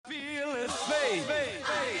faith.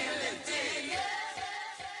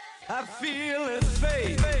 I feel his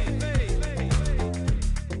faith.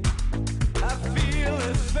 I feel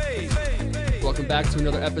his faith. Welcome back to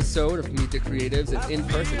another episode of Meet the Creatives, an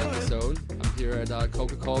in-person episode. I'm here at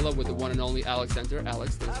Coca-Cola with the one and only Alex Center.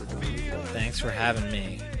 Alex, thanks for joining me. Thanks for having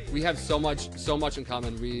me. We have so much in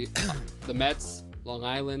common. We, the Mets, Long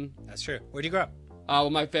Island. That's true. Where'd you grow up? Well,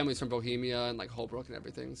 my family's from Bohemia and like Holbrook and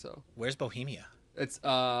everything. So Where's Bohemia? it's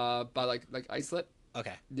by like Islip.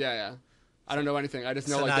 Okay. Yeah. I don't know anything. I just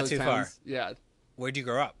know So like not those too towns. far. Yeah. Where'd you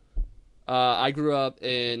grow up? I grew up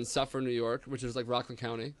in Suffern, New York, which is like Rockland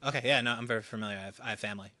County. Okay, yeah, no, I'm very familiar. I have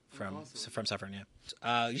family from Awesome. Suffern, yeah.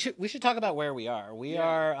 We should talk about where we are. We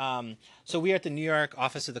are at the New York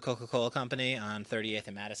office of the Coca-Cola Company on 38th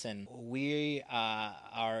and Madison. We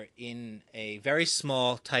are in a very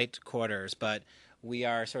small, tight quarters, but we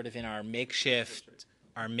are sort of in our makeshift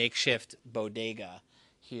bodega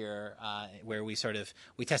here, where we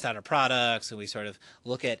test out our products and we sort of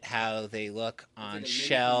look at how they look on like a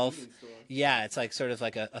shelf. mini convenience store. Yeah, it's like sort of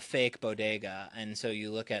like a fake bodega, and so you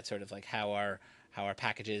look at sort of like how our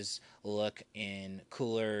packages look in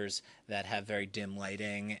coolers that have very dim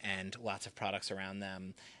lighting and lots of products around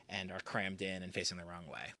them and are crammed in and facing the wrong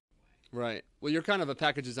way. Right. Well, you're kind of a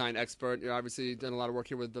package design expert. You're obviously done a lot of work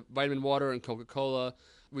here with the Vitaminwater and Coca-Cola.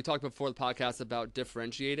 We talked before the podcast about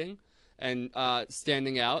differentiating and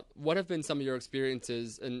standing out. What have been some of your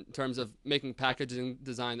experiences in terms of making packaging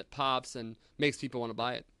design that pops and makes people want to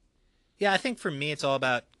buy it? Yeah, I think for me it's all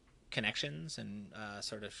about connections and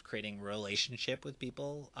sort of creating relationship with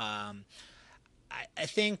people. I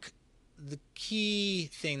think the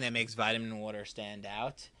key thing that makes Vitaminwater stand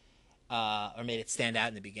out, or made it stand out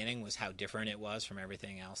in the beginning, was how different it was from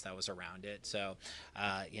everything else that was around it. So,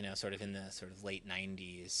 sort of in the sort of late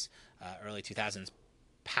 90s, early 2000s,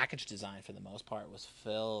 package design for the most part was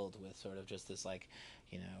filled with sort of just this like,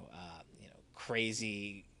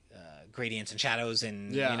 crazy gradients and shadows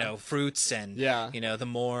and fruits and the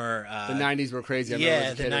more the 90s were crazy. I remember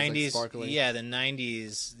as a kid, it was, like, sparkly. the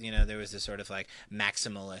 90s, there was this sort of like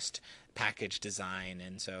maximalist package design.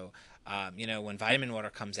 And so when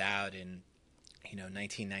Vitaminwater comes out in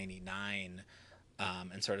 1999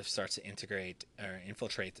 and sort of starts to integrate or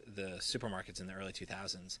infiltrate the supermarkets in the early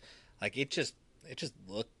 2000s, like it just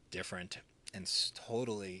looked different and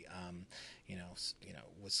totally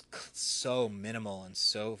was so minimal and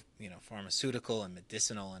so pharmaceutical and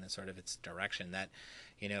medicinal in sort of its direction that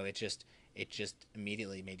it just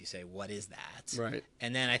immediately made you say, what is that? Right.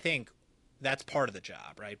 And then I think that's part of the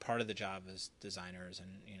job, right? Part of the job as designers and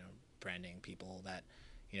branding people that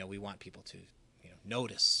we want people to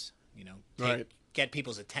notice, Right. get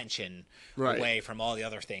people's attention Right. away from all the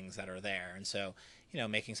other things that are there. And so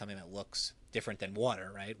making something that looks different than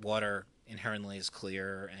water, right? Water inherently is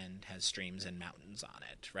clear and has streams and mountains on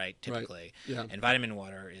it, right? Typically. Right. Yeah. And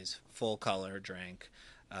Vitaminwater is full color drink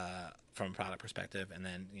from a product perspective, and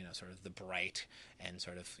then sort of the bright and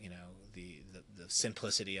sort of the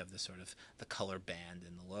simplicity of the sort of the color band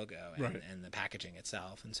in the logo and, Right. and the packaging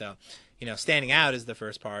itself. And so standing out is the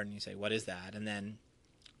first part, and you say, what is that? And then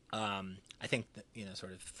I think that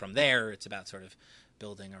sort of from there it's about sort of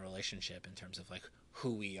building a relationship in terms of like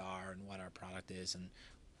who we are and what our product is and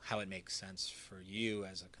how it makes sense for you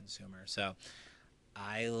as a consumer. So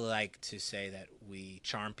I like to say that we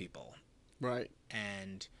charm people. Right.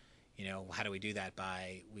 And how do we do that?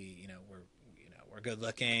 By we're good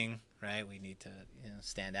looking, right? We need to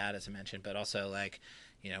stand out, as I mentioned, but also like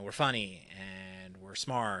we're funny and we're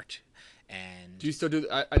smart. And Do you still do?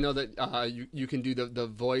 I know that you can do the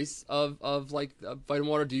voice of like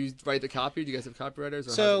Vitaminwater. Do you write the copy? Do you guys have copywriters?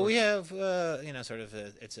 Or so we have sort of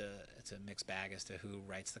it's a mixed bag as to who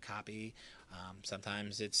writes the copy.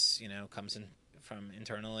 Sometimes it's comes in from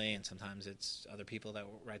internally, and sometimes it's other people that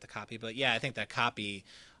write the copy. But yeah, I think that copy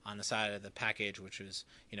on the side of the package, which was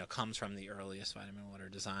comes from the earliest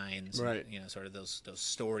Vitaminwater designs, right? And, sort of those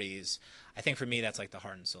stories. I think for me that's like the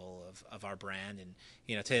heart and soul of our brand. And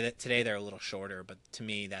today they're a little shorter, but to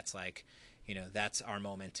me that's like that's our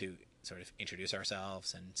moment to sort of introduce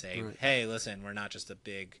ourselves and say, right. Hey, listen, we're not just a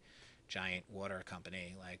big giant water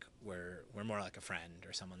company. Like we're more like a friend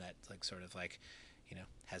or someone that like sort of like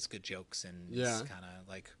has good jokes and is kind of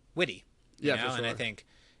like witty. Yeah, for sure. And I think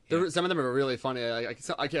some of them are really funny. I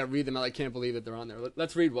can't read them. I can't believe that they're on there.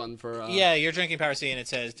 Let's read one for. You're drinking Power C, and it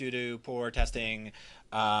says, due to poor testing,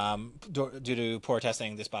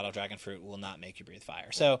 this bottle of dragon fruit will not make you breathe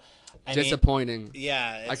fire. So, disappointing.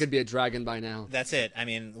 Yeah, I could be a dragon by now. That's it. I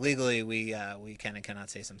mean, legally, we can and cannot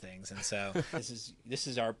say some things, and so this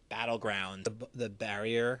is our battleground. The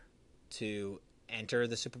barrier to enter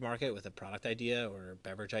the supermarket with a product idea or a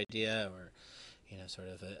beverage idea or, sort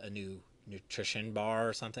of a new nutrition bar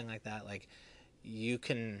or something like that. Like you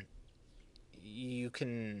can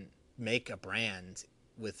make a brand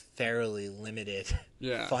with fairly limited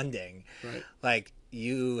funding. Right. Like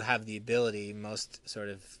you have the ability, most sort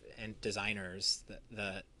of designers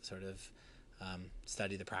that sort of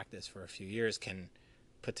study the practice for a few years can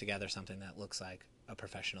put together something that looks like a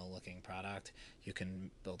professional looking product. You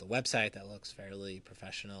can build a website that looks fairly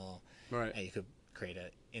professional. Right. And you could create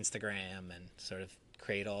an Instagram and sort of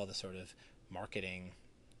create all the sort of marketing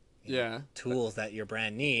tools that your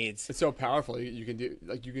brand needs. It's so powerful. You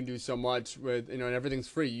can do so much with, and everything's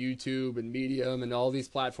free. YouTube and Medium and all these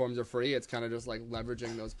platforms are free. It's kind of just like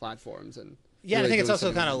leveraging those platforms and I think it's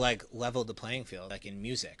also kind of like leveled the playing field, like in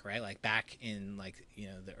music, right? Like back in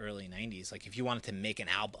the early 90s, like if you wanted to make an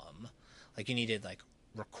album, like you needed like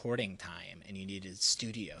recording time and you needed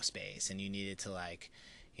studio space and you needed to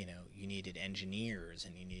you needed engineers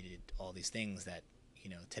and you needed all these things that,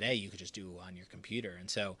 today you could just do on your computer. And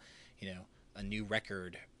so, a new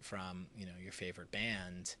record from, your favorite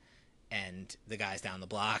band and the guys down the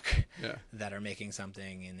block that are making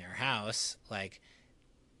something in their house, like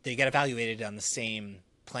they get evaluated on the same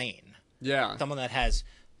plane. Yeah. Someone that has,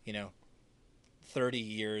 30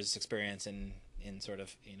 years experience in sort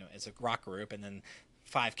of, it's a rock group, and then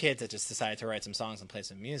 5 kids that just decided to write some songs and play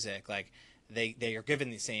some music, like they are given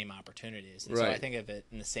the same opportunities. And so I think of it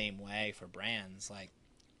in the same way for brands. Like,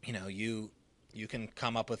 you can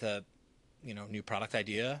come up with a, new product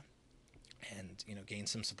idea and, gain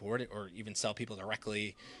some support or even sell people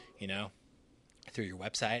directly, through your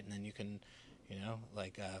website. And then you can,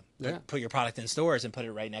 put your product in stores and put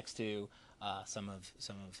it right next to some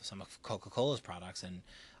of Coca-Cola's products. And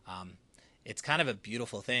it's kind of a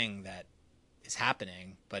beautiful thing that is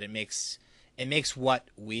happening, but it makes what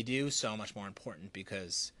we do so much more important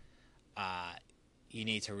because you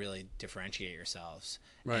need to really differentiate yourselves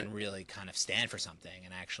and really kind of stand for something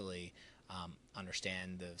and actually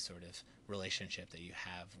understand the sort of relationship that you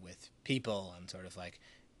have with people and sort of like,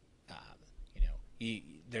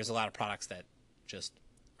 there's a lot of products that just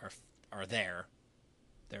are there.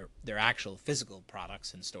 They're actual physical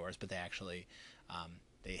products in stores, but they actually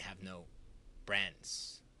they have no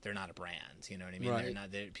brands. They're not a brand. You know what I mean?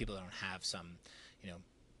 Right. People don't have some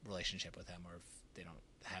relationship with them, or they don't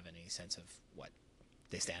have any sense of what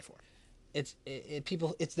they stand for.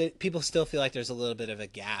 People still feel like there's a little bit of a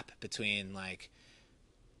gap between like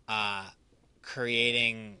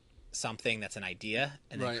creating something that's an idea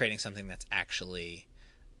and then creating something that's actually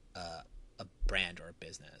a brand or a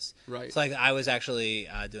business. Right. So like I was actually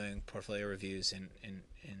doing portfolio reviews in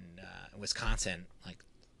Wisconsin like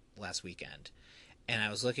last weekend, and I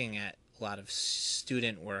was looking at a lot of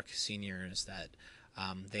student work, seniors that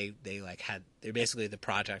they like had. They basically, the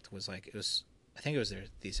project was like, I think it was their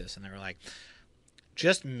thesis, and they were like,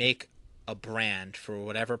 just make a brand for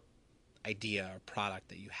whatever idea or product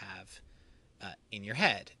that you have in your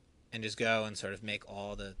head, and just go and sort of make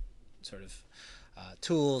all the sort of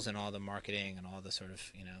tools and all the marketing and all the sort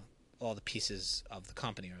of all the pieces of the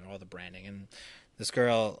company or all the branding. And this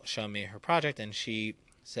girl showed me her project, and she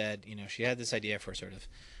said she had this idea for sort of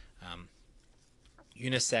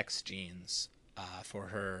unisex jeans for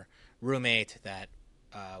her roommate that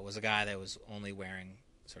was a guy that was only wearing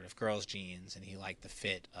sort of girls' jeans, and he liked the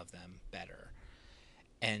fit of them better.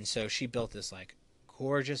 And so she built this like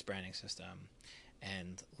gorgeous branding system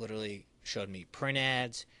and literally showed me print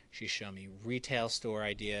ads. She showed me retail store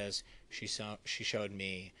ideas. She showed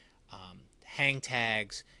me hang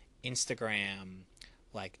tags, Instagram,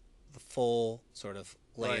 like the full sort of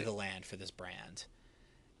lay of the land for this brand.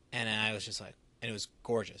 And I was just like, and it was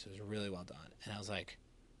gorgeous. It was really well done. And I was like,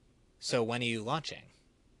 so when are you launching?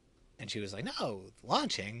 And she was like, no,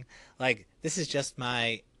 launching? Like, this is just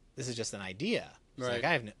an idea. She's Right.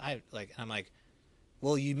 Like, I'm like,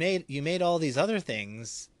 well, you made all these other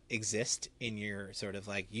things exist in your sort of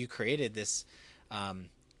like, you created this,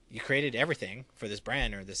 you created everything for this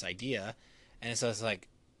brand or this idea. And so it's like,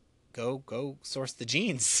 go source the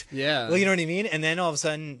jeans. Yeah. Well, you know what I mean? And then all of a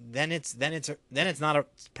sudden, then it's not a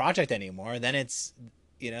project anymore. Then it's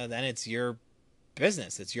your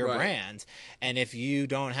business. It's your brand. And if you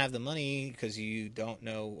don't have the money because you don't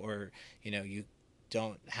know, or, you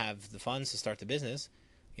don't have the funds to start the business,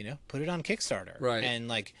 put it on Kickstarter. Right. And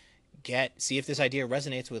like see if this idea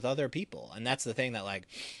resonates with other people. And that's the thing that like,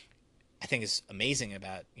 I think is amazing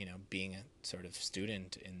about, being a sort of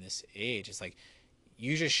student in this age. It's like,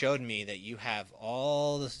 you just showed me that you have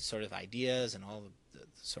all the sort of ideas and all the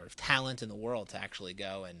sort of talent in the world to actually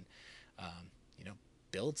go and,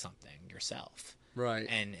 build something yourself. Right.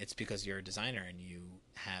 And it's because you're a designer and you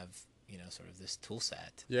have, sort of this tool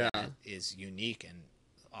set Yeah. that is unique and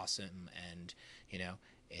awesome, and,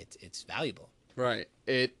 it's valuable. Right.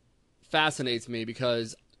 It fascinates me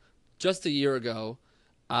because just a year ago,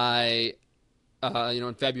 I,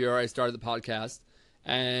 in February, I started the podcast,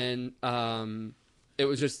 and it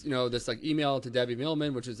was just, this like email to Debbie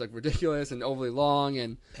Millman, which is like ridiculous and overly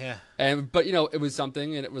long, but it was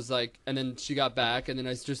something, and it was like, and then she got back, and then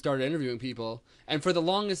I just started interviewing people, and for the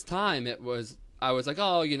longest time, I was like,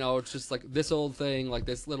 oh, it's just like this old thing, like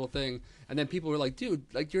this little thing, and then people were like, dude,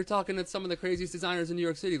 like you're talking to some of the craziest designers in New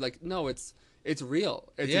York City, like no, it's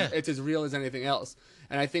real. It's as real as anything else.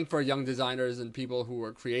 And I think for young designers and people who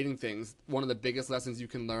are creating things, one of the biggest lessons you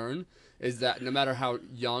can learn is that no matter how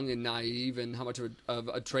young and naive and how much of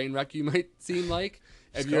a train wreck you might seem like,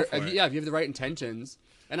 if you have the right intentions.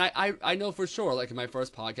 And I know for sure, like in my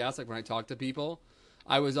first podcast, like when I talked to people,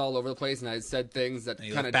 I was all over the place and I said things that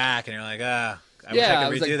kind of back and you're like, I wish I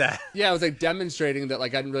could redo that. Yeah, I was like demonstrating that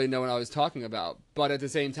like I didn't really know what I was talking about. But at the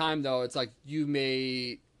same time, though, it's like you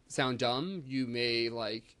may sound dumb, you may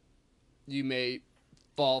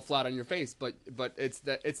fall flat on your face, but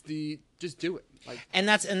just do it. Like, and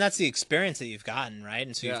that's the experience that you've gotten, right?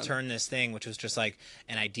 And so you've turned this thing, which was just like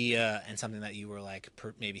an idea and something that you were like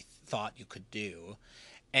maybe thought you could do,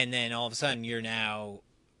 and then all of a sudden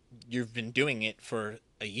you've been doing it for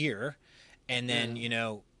a year, and then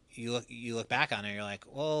you look back on it and you're like,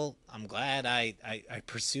 well, I'm glad I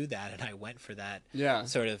pursued that and I went for that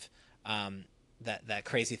sort of that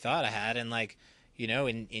crazy thought I had, and like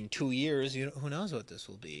in 2 years, who knows what this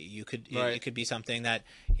will be? It could be something that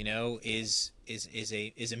is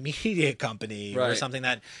a media company, or something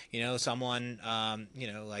that someone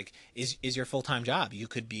like is your full-time job. You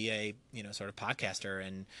could be a sort of podcaster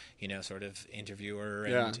and sort of interviewer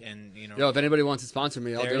and if anybody wants to sponsor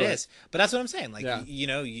me, I'll do it. There it is. But that's what I'm saying. Like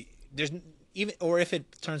there's even, or if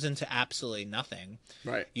it turns into absolutely nothing,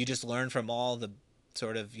 right? You just learn from all the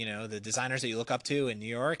sort of the designers that you look up to in New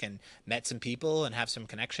York, and met some people and have some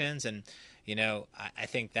connections, and I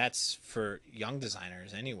think that's for young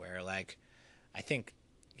designers anywhere. Like I think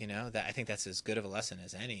that's as good of a lesson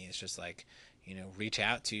as any. It's just like reach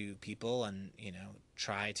out to people and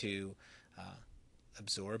try to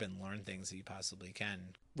absorb and learn things that you possibly can.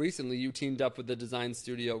 Recently, you teamed up with the design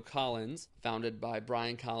studio Collins, founded by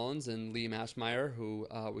Brian Collins and Lee Maschmeyer, who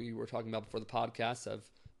we were talking about before the podcast, have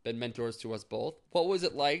been mentors to us both. What was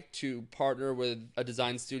it like to partner with a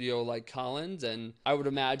design studio like Collins? And I would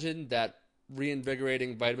imagine that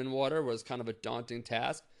reinvigorating Vitaminwater was kind of a daunting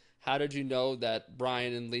task. How did you know that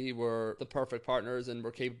Brian and Lee were the perfect partners and were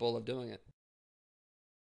capable of doing it?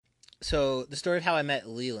 So the story of how I met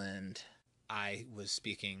Leland, I was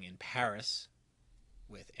speaking in Paris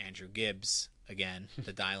with Andrew Gibbs, again,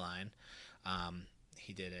 the Die Line.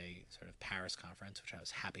 He did a sort of Paris conference, which I was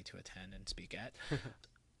happy to attend and speak at.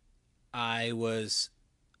 I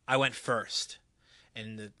went first,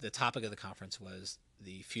 and the topic of the conference was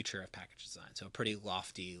the future of package design. So a pretty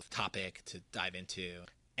lofty topic to dive into.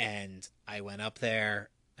 And I went up there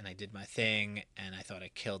and I did my thing, and I thought I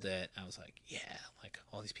killed it. I was like, yeah, like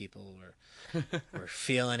all these people were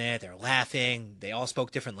feeling it. They're laughing. They all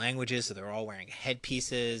spoke different languages, so they're all wearing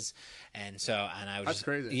headpieces. And I was That's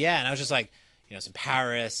crazy. Yeah, and I was just like, it's in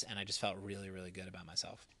Paris, and I just felt really, really good about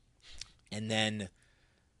myself. And then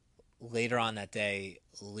later on that day,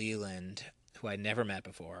 Leland, who I'd never met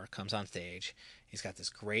before, comes on stage. He's got this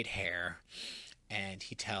great hair, and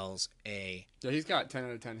he tells he's got 10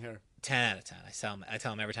 out of 10 hair. 10 out of 10. I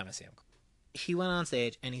tell him every time I see him. He went on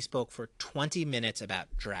stage, and he spoke for 20 minutes about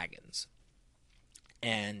dragons.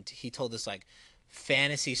 And he told this, like,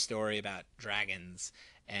 fantasy story about dragons,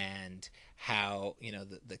 and how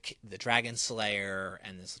the dragon slayer,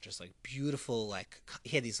 and this just like beautiful, like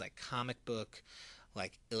he had these like comic book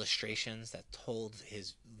like illustrations that told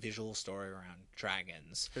his visual story around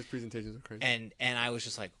dragons. His presentations are crazy. And I was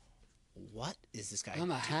just like, what is this guy? I'm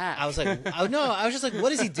a hack. I was like, I was just like,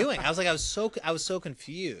 what is he doing? I was so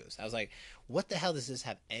confused. I was like, what the hell does this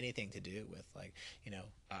have anything to do with, like,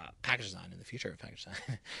 package design and the future of package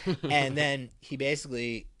design? And then he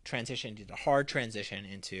basically did a hard transition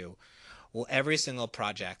into, well, every single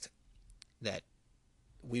project that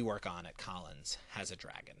we work on at Collins has a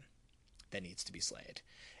dragon that needs to be slayed.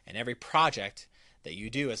 And every project that you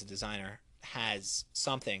do as a designer has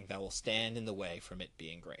something that will stand in the way from it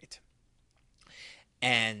being great.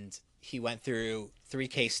 And he went through 3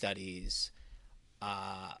 case studies,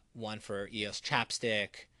 one for EOS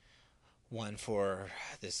chapstick, one for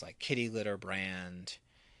this like kitty litter brand,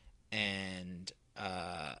 and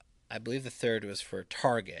I believe the third was for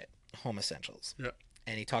Target Home Essentials. Yeah.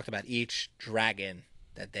 and he talked about each dragon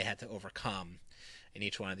that they had to overcome in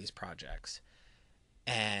each one of these projects.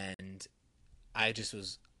 And I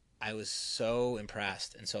was so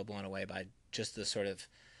impressed and so blown away by just the sort of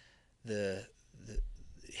the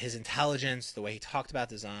his intelligence, the way he talked about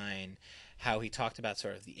design, how he talked about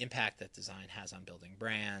sort of the impact that design has on building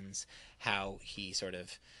brands, how he sort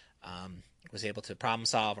of was able to problem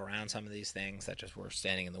solve around some of these things that just were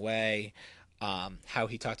standing in the way. How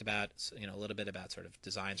he talked about, a little bit about sort of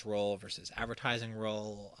design's role versus advertising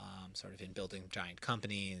role, sort of in building giant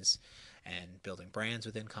companies and building brands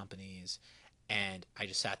within companies. And I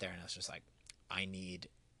just sat there and I was just like, I need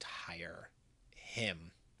to hire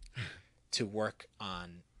him to work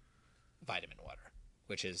on Vitaminwater,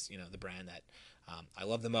 which is, the brand that I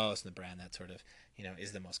love the most, and the brand that sort of,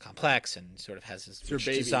 is the most complex and sort of has this rich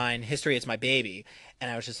design history. It's my baby.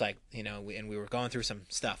 And I was just like, and we were going through some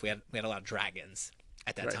stuff. We had a lot of dragons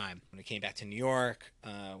at that time. When we came back to New York,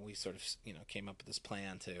 we sort of, came up with this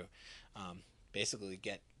plan to basically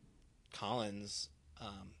get Collins,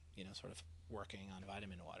 sort of working on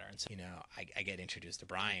Vitaminwater. And so, I get introduced to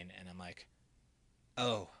Brian, and I'm like,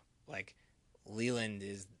 oh, like Leland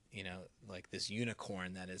is, like this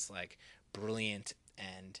unicorn that is like brilliant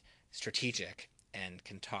and strategic and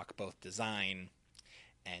can talk both design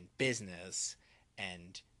and business,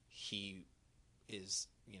 and he is,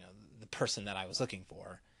 the person that I was looking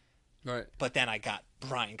for. Right. But then I got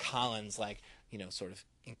Brian Collins, like, sort of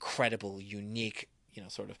incredible, unique,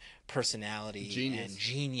 sort of personality and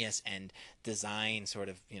genius and design sort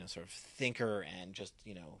of thinker, and just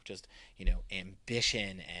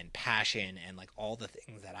ambition and passion, and like all the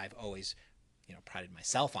things that I've always prided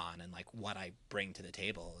myself on, and like what I bring to the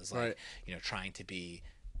table is like trying to be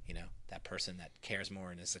that person that cares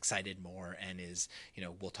more and is excited more and is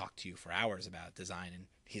will talk to you for hours about design. And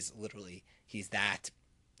he's literally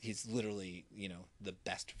the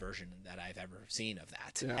best version that I've ever seen of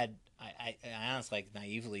that. Yeah. I honestly, like,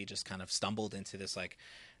 naively just kind of stumbled into this, like,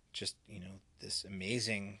 just, this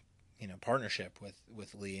amazing, partnership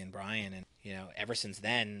with Lee and Brian. And, ever since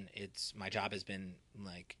then, my job has been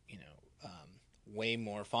like, way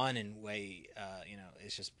more fun, and way,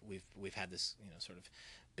 it's just, we've had this, sort of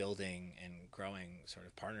building and growing sort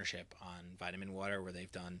of partnership on Vitaminwater, where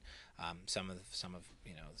they've done some of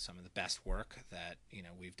the best work that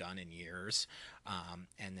we've done in years,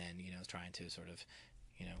 and then trying to sort of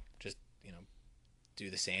just do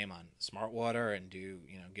the same on Smart Water, and do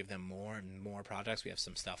give them more and more projects. We have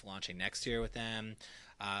some stuff launching next year with them.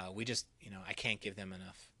 We just I can't give them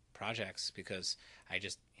enough projects, because I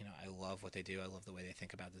just I love what they do. I love the way they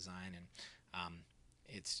think about design, and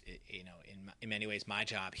in many ways, my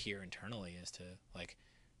job here internally is to like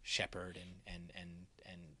shepherd and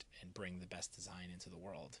bring the best design into the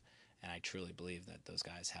world. And I truly believe that those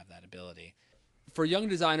guys have that ability. For young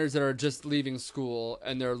designers that are just leaving school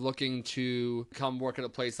and they're looking to come work at a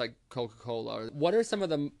place like Coca-Cola, what are some of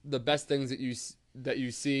the best things that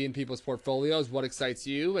you see in people's portfolios? What excites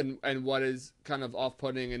you, and what is kind of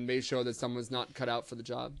off-putting and may show that someone's not cut out for the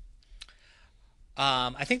job?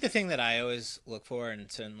 I think the thing that I always look for,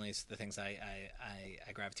 and certainly the things I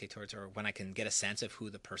gravitate towards, are when I can get a sense of who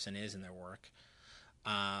the person is in their work.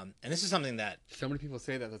 And this is something that so many people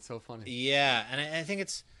say that. That's so funny. Yeah, and I think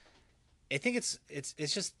it's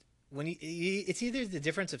just when it's either the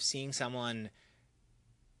difference of seeing someone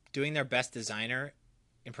doing their best designer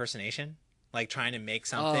impersonation, like trying to make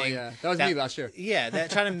something. Oh yeah, that was me last year. Yeah,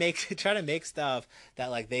 that trying to make stuff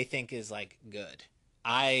that like they think is like good.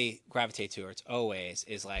 I gravitate towards always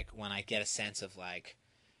is like when I get a sense of like,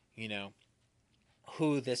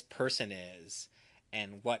 who this person is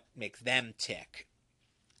and what makes them tick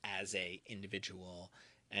as a individual,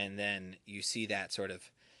 and then you see that sort of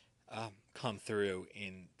come through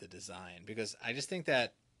in the design, because I just think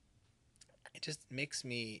that it just makes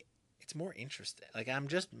me. It's more interested. Like, I'm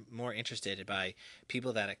just more interested by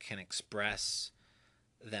people that can express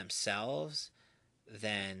themselves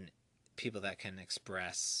than people that can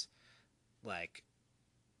express like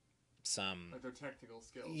their technical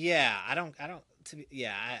skills. Yeah,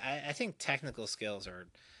 I think technical skills are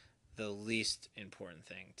the least important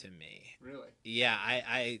thing to me. Really? Yeah,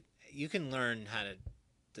 you can learn how to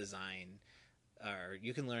design, or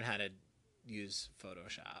you can learn how to use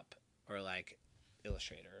Photoshop or like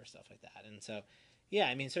Illustrator or stuff like that. And so, yeah,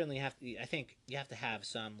 I mean, certainly I think you have to have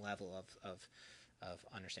some level of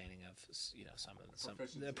understanding of some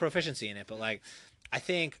proficiency in it. But like, I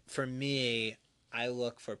think for me, I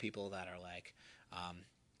look for people that are like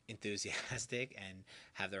enthusiastic and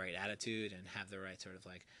have the right attitude and have the right sort of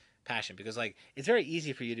like passion, because like it's very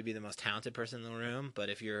easy for you to be the most talented person in the room, but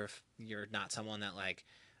if you're not someone that like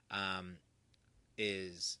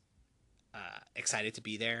is excited to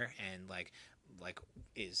be there and like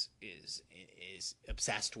is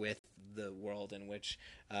obsessed with the world in which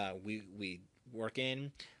we work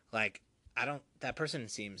in, like I don't that person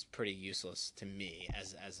seems pretty useless to me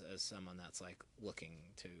as someone that's like looking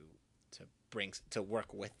to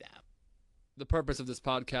work with them. The purpose of this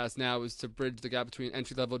podcast now is to bridge the gap between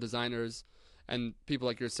entry-level designers and people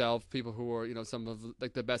like yourself, people who are, some of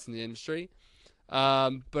like the best in the industry.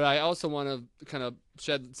 But I also want to kind of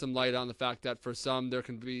shed some light on the fact that for some, there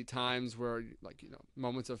can be times where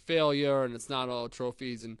moments of failure and it's not all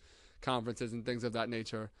trophies and conferences and things of that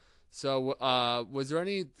nature. So, was there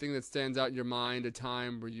anything that stands out in your mind, a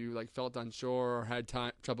time where you like felt unsure or had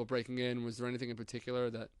trouble breaking in? Was there anything in particular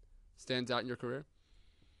that stands out in your career?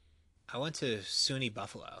 I went to SUNY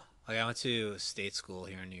Buffalo. Like I went to state school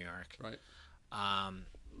here in New York. Right.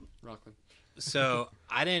 Rockland. So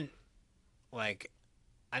I didn't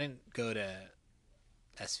go to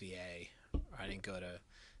SVA or I didn't go to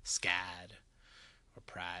SCAD or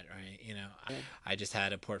Pratt, right? I just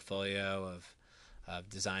had a portfolio of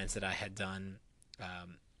designs that I had done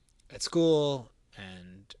at school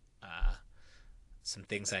and some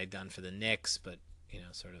things I had done for the Knicks, but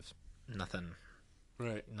sort of nothing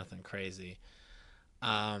crazy.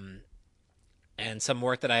 And some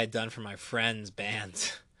work that I had done for my friends'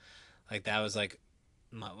 bands, like that was like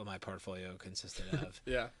what my portfolio consisted of.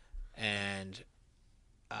 Yeah. And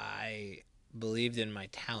I believed in my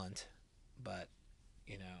talent, but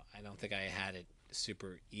I don't think I had it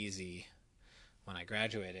super easy when I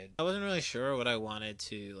graduated. I wasn't really sure what I wanted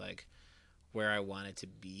to where I wanted to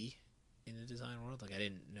be in the design world. Like I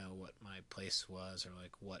didn't know what my place was or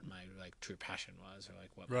like what my true passion was or like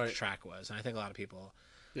what my track was. And I think a lot of people,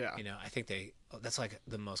 I think that's like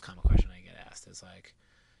the most common question I get asked is like,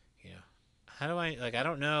 how do I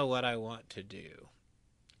don't know what I want to do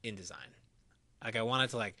in design. Like I wanted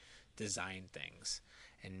to design things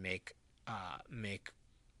and make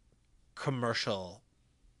commercial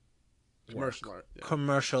work.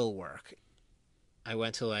 I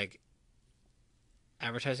went to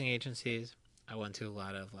advertising agencies. I went to a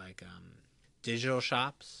lot of digital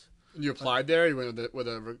shops. You applied there? You went with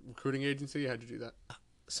a recruiting agency? How'd you do that?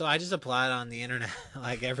 So I just applied on the internet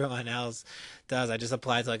like everyone else does. I just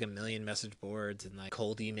applied to a million message boards and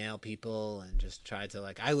cold email people and just tried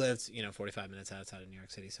to I lived 45 minutes outside of New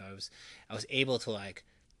York City, so I was able to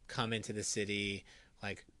come into the city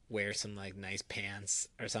wear some nice pants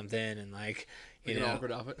or something and an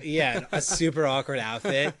awkward outfit. Yeah, a super awkward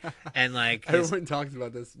outfit and everyone talks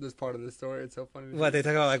about this part of the story. It's so funny. What they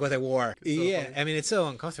talk about what they wore. Yeah, funny. I mean it's so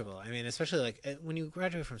uncomfortable. I mean especially when you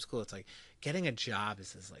graduate from school, it's getting a job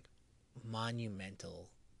is this monumental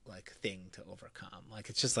thing to overcome.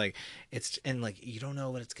 It's just it's and you don't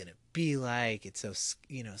know what it's gonna be like. It's so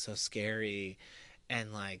so scary, and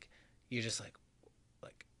you're just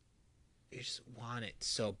you just want it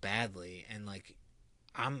so badly, and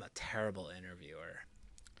I'm a terrible interviewer,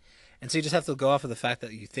 and so you just have to go off of the fact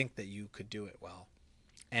that you think that you could do it well,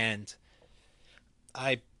 and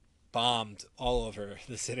I bombed all over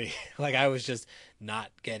the city. I was just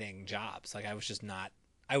not getting jobs. I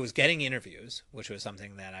was getting interviews, which was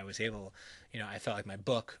something that I was able, I felt like my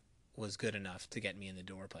book was good enough to get me in the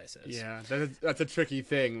door places. Yeah, that's a tricky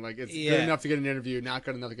thing. It's good enough to get an interview, not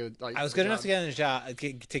good enough to get I was good enough to get a job,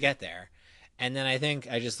 to get there. And then I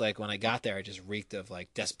think I just when I got there, I just reeked of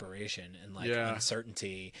desperation and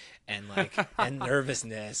uncertainty and and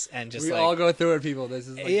nervousness and just we all go through it, people. This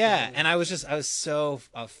is and I was so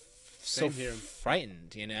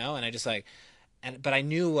frightened, and I just but I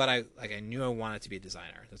knew what I knew I wanted to be a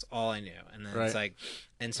designer. That's all I knew. And then it's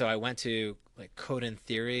and so I went to Code and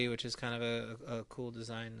Theory, which is kind of a cool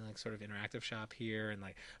design sort of interactive shop here, and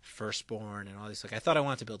Firstborn and all these I thought I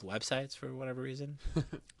wanted to build websites for whatever reason. I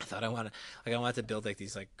thought I wanted to build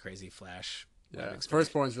these crazy Flash. Yeah,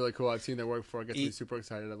 Firstborn's really cool. I've seen their work before. It gets me super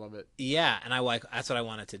excited. I love it. Yeah, and that's what I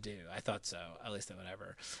wanted to do. I thought so, at least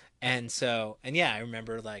whatever. And I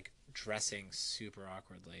remember dressing super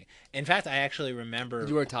awkwardly. In fact, I actually remember. Did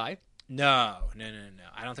you wear a tie? No.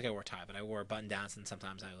 I don't think I wore a tie, but I wore button downs, and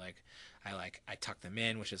sometimes I tuck them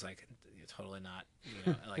in, which is totally not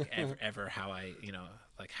ever how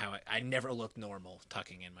I never looked normal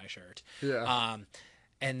tucking in my shirt. Yeah.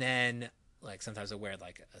 And then sometimes I wear a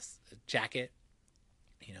jacket,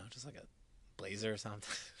 just a blazer or something.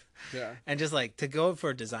 Yeah. And just to go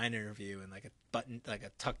for a design interview and a button, a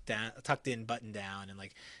tucked in button down and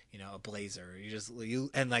a blazer,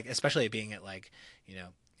 and especially being at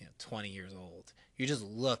 20 years old, you just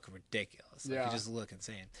look ridiculous. You just look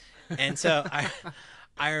insane. And so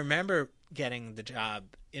I remember getting the job,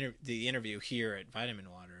 the interview here at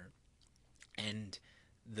Vitaminwater, and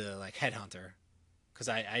the like headhunter, because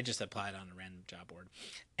I just applied on a random job board,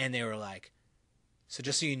 and they were like, so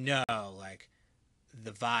just so you know, like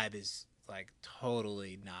the vibe is like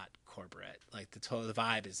totally not corporate. Like the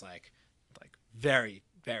vibe is like very,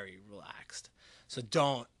 very relaxed. So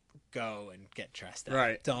don't go and get dressed up.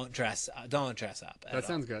 Right. Don't dress up That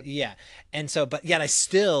sounds good. Yeah. And so, but yet I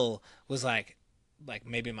still was like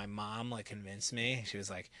maybe my mom like convinced me. She was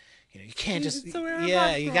like, you know, you can't just, you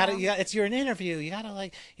gotta, it's you're an interview. You gotta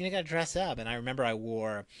like, you gotta dress up. And I remember I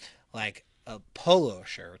wore like a polo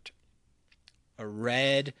shirt, a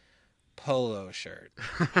red polo shirt.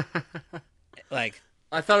 Like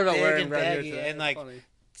I thought about big wearing and red baggy here today.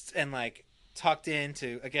 and like tucked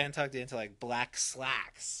into like black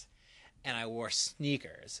slacks, and I wore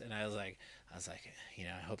sneakers, and I was like, you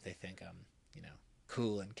know, I hope they think I'm, you know,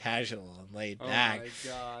 cool and casual and laid back. Oh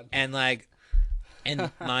my God. And like,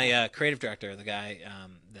 and my creative director, the guy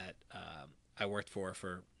that I worked for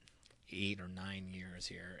 8 or 9 years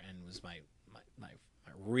here, and was my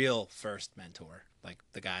real first mentor, like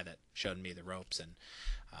the guy that showed me the ropes, and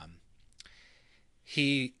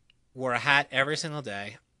he wore a hat every single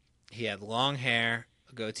day. He had long hair,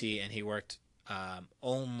 a goatee, and he worked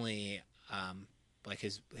only like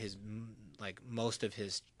his like most of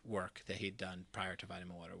his work that he'd done prior to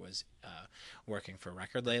Vitaminwater was working for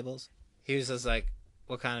record labels. He was just like,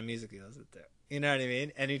 what kind of music do you listen to? You know what I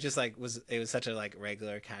mean? And he just like it was such a like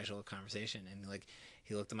regular, casual conversation. And like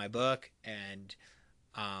he looked at my book, and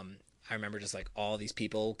I remember just like all these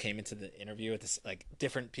people came into the interview with this, like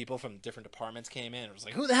different people from different departments came in. It was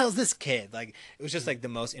like, who the hell is this kid? Like it was just like the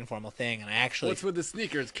most informal thing. And I actually, What's with the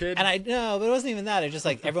sneakers, kid? and I know, but it wasn't even that. It just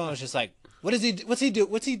like everyone was just like, what's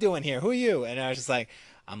he doing here? Who are you? And I was just like,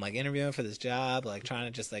 I'm like interviewing for this job, like trying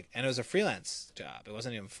to just like, and it was a freelance job. It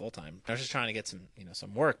wasn't even full time. I was just trying to get some, you know,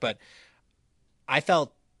 some work, but I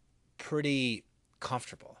felt pretty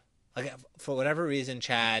comfortable. Like for whatever reason,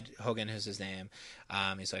 Chad Hogan, who's his name,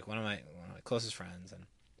 he's like one of my closest friends, and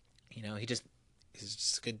you know, he's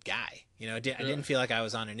just a good guy. You know, I didn't feel like I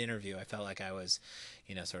was on an interview. I felt like I was,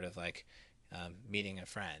 you know, sort of like meeting a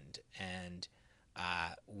friend, and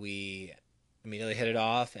we immediately hit it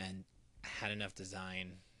off, and had enough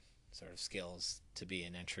design sort of skills to be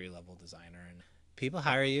an entry level designer. And people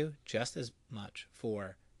hire you just as much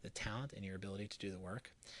for the talent and your ability to do the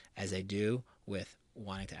work as they do with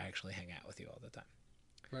wanting to actually hang out with you all the time.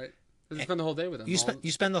 Right. You spend the whole day with them.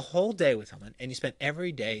 You spend the whole day with someone, and you spend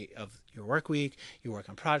every day of your work week. You work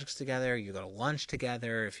on projects together. You go to lunch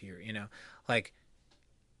together. If you're, you know, like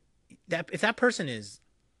that, if that person is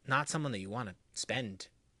not someone that you want to spend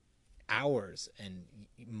hours and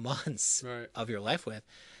months of your life with,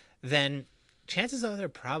 then chances are they're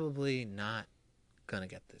probably not gonna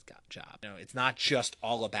get this job. You know, it's not just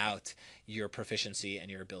all about your proficiency and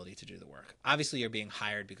your ability to do the work. Obviously, you're being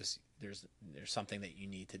hired because there's something that you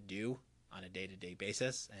need to do on a day-to-day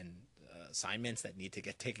basis, and assignments that need to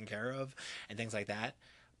get taken care of and things like that.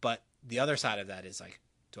 But the other side of that is like,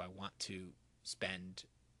 do I want to spend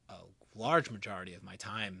a large majority of my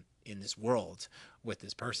time in this world with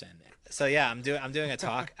this person? So yeah, I'm doing a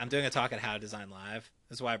talk. I'm doing a talk at How to Design Live.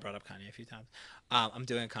 That's why I brought up Kanye a few times. I'm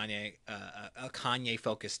doing a Kanye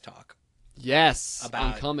focused talk. Yes,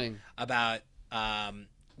 I'm coming about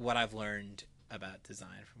what I've learned about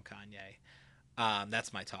design from Kanye.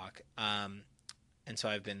 That's my talk. And so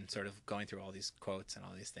I've been sort of going through all these quotes and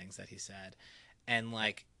all these things that he said, and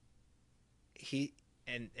like he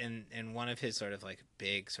and one of his sort of like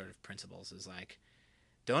big sort of principles is like,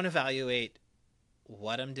 don't evaluate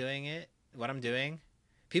what I'm doing.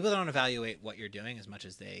 People don't evaluate what you're doing as much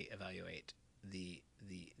as they evaluate the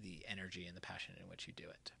energy and the passion in which you do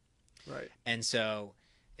it. Right. And so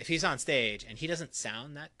if he's on stage and he doesn't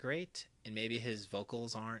sound that great, and maybe his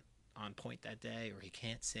vocals aren't on point that day, or he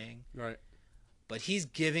can't sing, right, but he's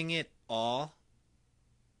giving it all,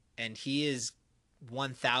 and he is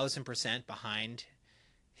 1,000% behind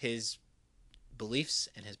his beliefs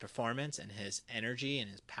and his performance and his energy and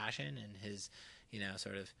his passion and his, you know,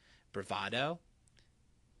 sort of bravado,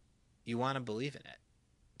 you want to believe in it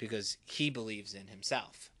because he believes in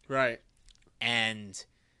himself. right. And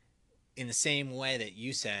in the same way that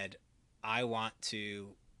you said, I want to,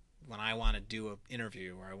 when I want to do an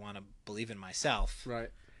interview or I want to believe in myself, Right.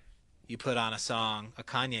 you put on a song, a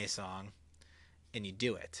Kanye song, and you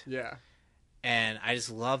do it. Yeah. And I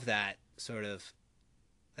just love that sort of,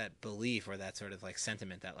 that belief, or that sort of like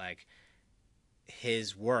sentiment that like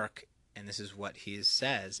his work, and this is what he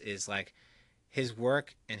says, is like his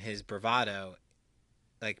work and his bravado,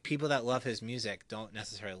 like people that love his music don't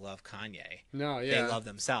necessarily love Kanye. No, yeah. They love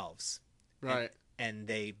themselves. Right. And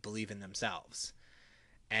they believe in themselves.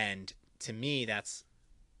 And to me, that's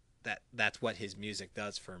what his music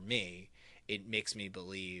does for me. It makes me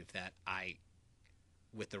believe that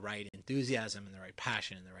with the right enthusiasm and the right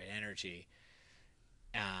passion and the right energy,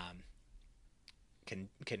 can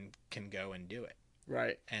go and do it.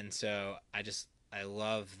 Right. And so I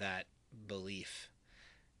love that belief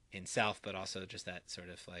in self, but also just that sort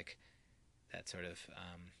of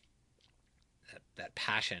that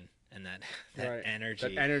passion and that Right.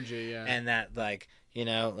 energy. That energy, yeah. And that, like, you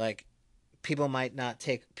know, like, people might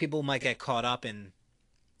get caught up in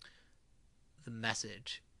the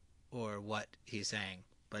message or what he's saying,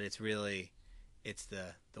 but it's the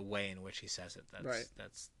way in which he says it.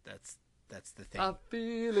 That's the thing. I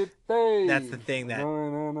feel it fade. That's the thing that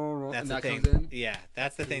and the that thing. comes in. Yeah,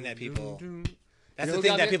 that's the thing that people. That's You the know,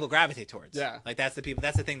 thing that Gabby- people gravitate towards. Yeah. Like that's the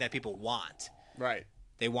thing that people want. Right.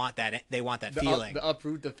 They want that feeling. The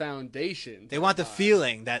uproot the foundation. They want the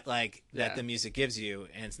feeling that that Yeah. the music gives you,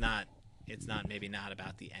 and it's not maybe not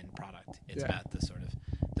about the end product. It's Yeah. about the sort of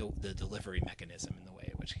the delivery mechanism and the way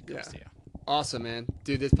in which it goes to you. Awesome, man.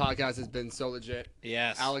 Dude, this podcast has been so legit.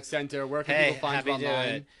 Yes. Alex Center, where can Hey, people find happy you to do online?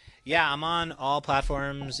 it. Yeah, I'm on all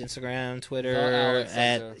platforms: Instagram, Twitter, The Alex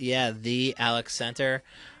Center. the Alex Center,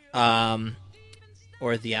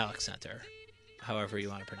 or the Alex Center, however you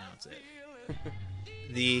want to pronounce it.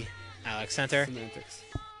 The Alex Center Semantics.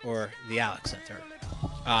 or the Alex Center.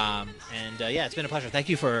 Yeah, it's been a pleasure. Thank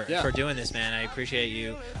you for doing this, man. I appreciate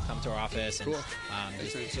you coming to our office and Cool.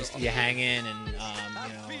 just you hanging and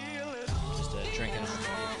just drinking on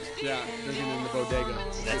the Yeah, drinking in the bodega.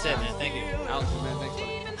 That's it, man. Thank you. Alex, man, thanks,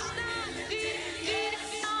 buddy.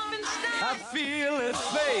 I feel his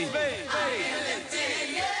face.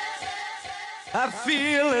 I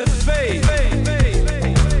feel his face.